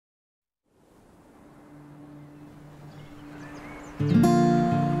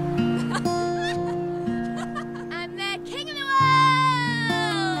I'm the king of the world!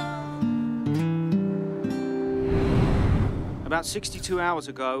 About 62 hours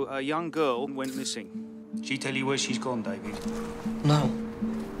ago, a young girl went missing. She tell you where she's gone, David? No.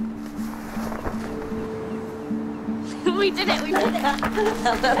 We did it, we did it!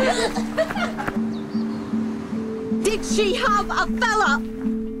 Did she have a fella?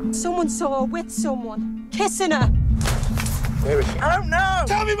 Someone saw her with someone, kissing her. Where is she? I don't know!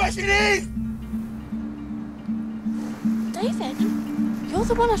 Tell me where she is! David, you're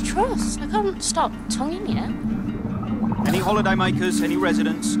the one I trust. I can't stop tonguing you. Any holidaymakers, any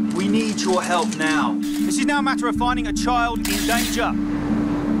residents, we need your help now. This is now a matter of finding a child in danger.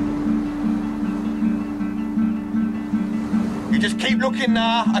 You just keep looking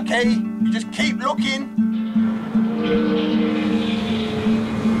now, okay? You just keep looking.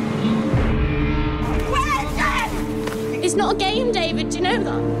 Where is it? It's not a game, David. Do you know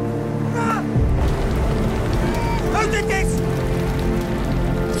that? Who did this?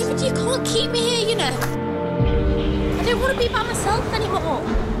 David, you can't keep me here, you know. I don't want to be by myself anymore.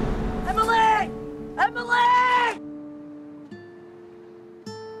 Emily! Emily!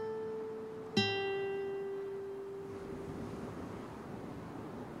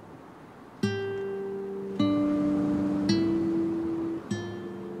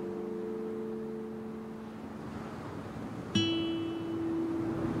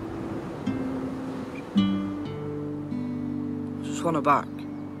 I just want her back.